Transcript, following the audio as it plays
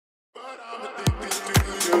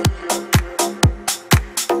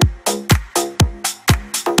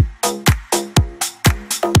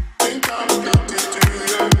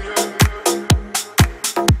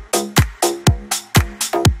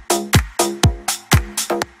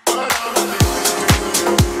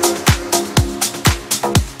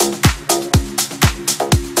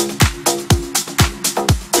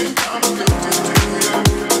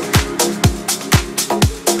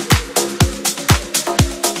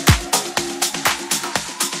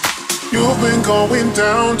You've been going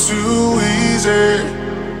down too easy.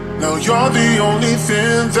 Now you're the only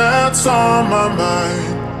thing that's on my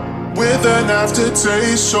mind. With an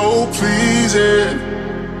aftertaste so pleasing,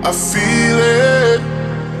 I feel it.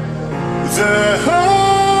 The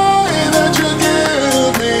high that you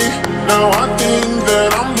give me. Now I think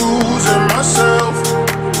that I'm losing myself.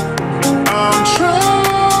 I'm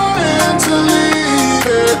trying to leave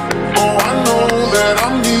it. Oh, I know that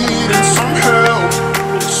I'm needing some help.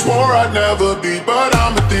 Swore I'd never be, but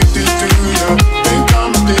I'm addicted to you. Think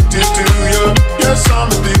I'm addicted to you. Yes, I'm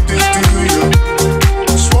addicted to you.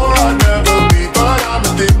 Swore I'd never be, but I'm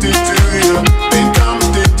addicted to you. Think I'm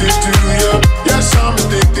addicted to you. Yes, I'm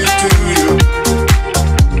addicted to you.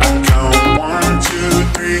 I count 1, 2,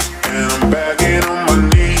 3, and I'm begging on my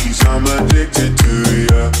knees. I'm addicted to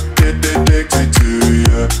you. Addicted to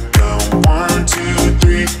you. Count 1, 2,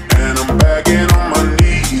 3, and I'm begging on my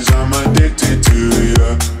knees. I'm addicted to you.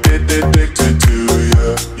 Addicted to you,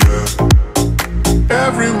 yeah.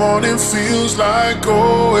 Every morning feels like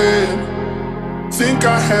going. Think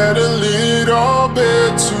I had a little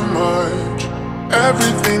bit too much.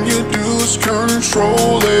 Everything you do's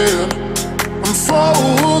controlling. I'm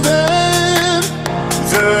folding.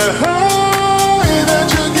 The